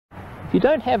If you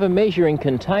don't have a measuring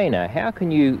container, how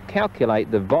can you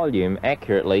calculate the volume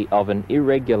accurately of an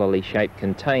irregularly shaped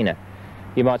container?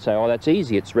 You might say, oh, that's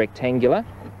easy, it's rectangular.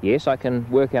 Yes, I can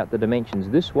work out the dimensions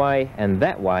this way and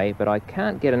that way, but I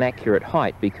can't get an accurate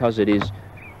height because it is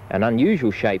an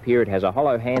unusual shape here. It has a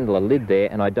hollow handle, a lid there,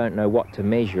 and I don't know what to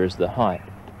measure as the height.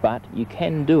 But you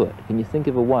can do it. Can you think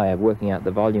of a way of working out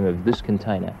the volume of this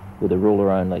container with a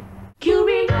ruler only?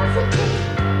 Curiosity.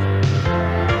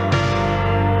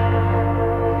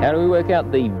 How do we work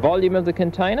out the volume of the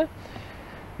container?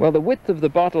 Well, the width of the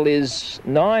bottle is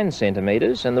 9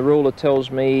 centimetres, and the ruler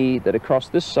tells me that across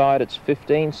this side it's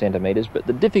 15 centimetres, but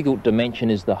the difficult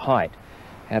dimension is the height.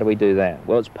 How do we do that?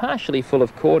 Well, it's partially full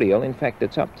of cordial. In fact,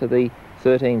 it's up to the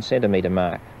 13 centimetre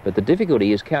mark. But the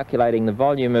difficulty is calculating the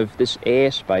volume of this air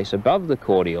space above the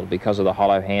cordial because of the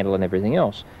hollow handle and everything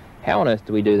else. How on earth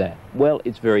do we do that? Well,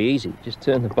 it's very easy. Just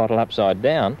turn the bottle upside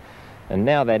down, and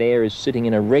now that air is sitting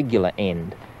in a regular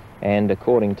end. And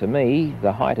according to me,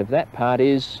 the height of that part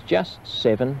is just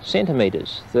 7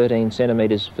 centimetres. 13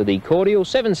 centimetres for the cordial,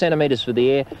 7 centimetres for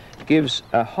the air, gives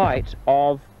a height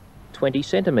of 20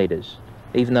 centimetres,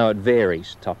 even though it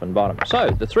varies top and bottom.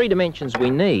 So the three dimensions we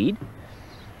need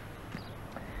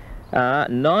are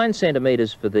 9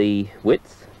 centimetres for the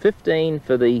width, 15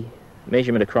 for the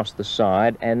measurement across the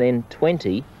side, and then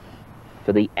 20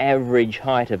 for the average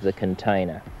height of the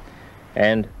container.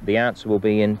 And the answer will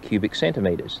be in cubic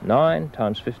centimetres. 9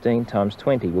 times 15 times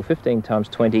 20. Well, 15 times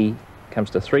 20 comes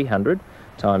to 300,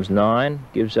 times 9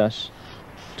 gives us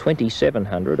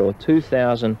 2,700, or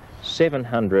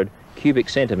 2,700 cubic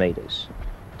centimetres.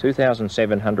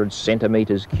 2,700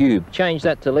 centimetres cubed. Change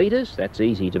that to litres, that's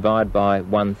easy. Divide by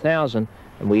 1,000,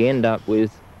 and we end up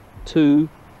with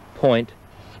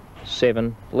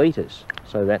 2.7 litres.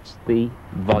 So that's the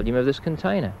volume of this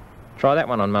container. Try that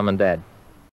one on Mum and Dad.